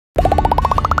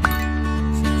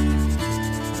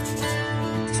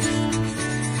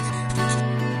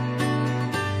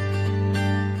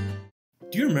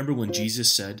Do you remember when Jesus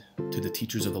said to the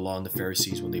teachers of the law and the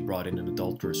Pharisees when they brought in an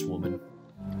adulterous woman,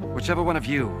 "Whichever one of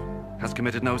you has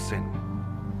committed no sin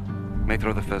may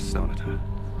throw the first stone at her."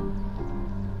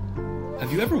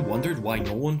 have you ever wondered why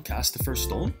no one cast the first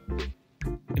stone?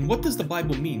 And what does the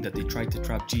Bible mean that they tried to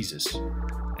trap Jesus?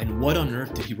 And what on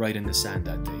earth did he write in the sand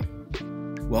that day?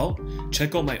 Well,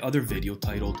 check out my other video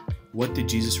titled, "What Did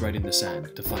Jesus Write in the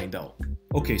Sand?" to find out.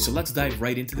 Okay, so let's dive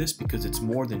right into this because it's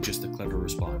more than just a clever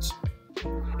response.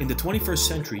 In the 21st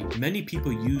century, many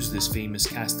people use this famous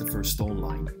cast the first stone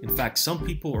line. In fact, some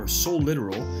people are so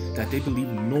literal that they believe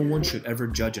no one should ever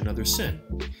judge another sin.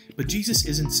 But Jesus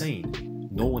isn't saying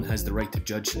no one has the right to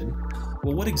judge sin.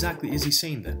 Well, what exactly is he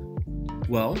saying then?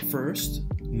 Well, first,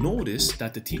 notice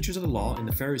that the teachers of the law and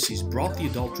the Pharisees brought the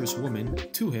adulterous woman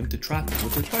to him to trap him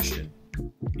with their question.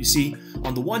 You see,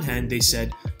 on the one hand, they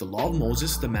said the law of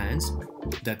Moses demands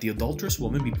that the adulterous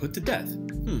woman be put to death.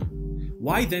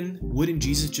 Why then wouldn't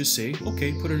Jesus just say,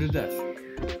 okay, put her to death?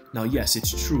 Now yes,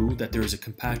 it's true that there is a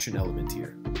compassion element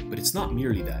here, but it's not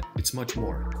merely that, it's much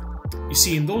more. You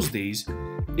see, in those days,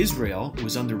 Israel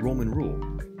was under Roman rule,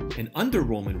 and under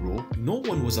Roman rule, no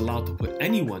one was allowed to put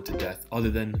anyone to death other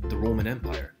than the Roman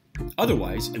Empire.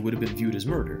 Otherwise, it would have been viewed as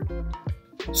murder.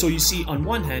 So you see, on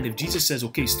one hand, if Jesus says,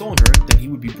 okay, stone her, then he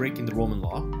would be breaking the Roman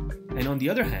law. And on the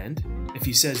other hand, if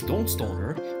he says don't stone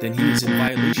her, then he is in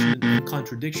violation and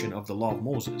contradiction of the law of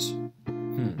Moses.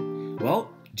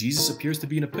 Well, Jesus appears to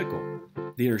be in a pickle.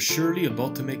 They are surely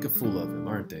about to make a fool of him,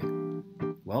 aren't they?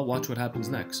 Well, watch what happens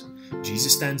next.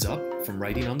 Jesus stands up from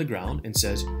writing on the ground and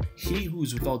says, "He who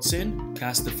is without sin,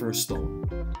 cast the first stone."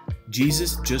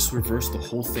 Jesus just reversed the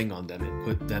whole thing on them and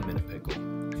put them in a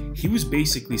pickle. He was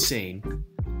basically saying,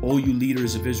 "Oh, you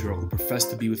leaders of Israel who profess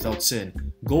to be without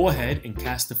sin, go ahead and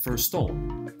cast the first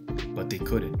stone." But they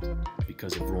couldn't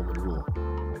because of Roman rule.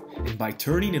 And by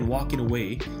turning and walking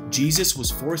away, Jesus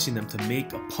was forcing them to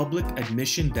make a public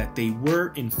admission that they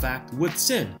were in fact with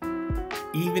sin,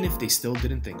 even if they still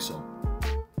didn't think so.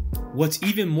 What's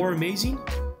even more amazing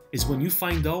is when you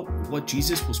find out what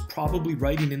Jesus was probably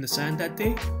writing in the sand that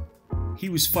day, he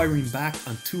was firing back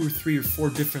on 2 or 3 or 4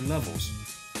 different levels.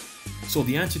 So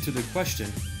the answer to the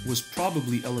question was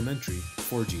probably elementary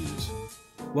for Jesus.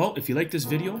 Well, if you like this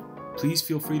video, please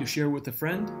feel free to share with a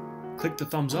friend, click the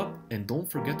thumbs up, and don't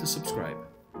forget to subscribe.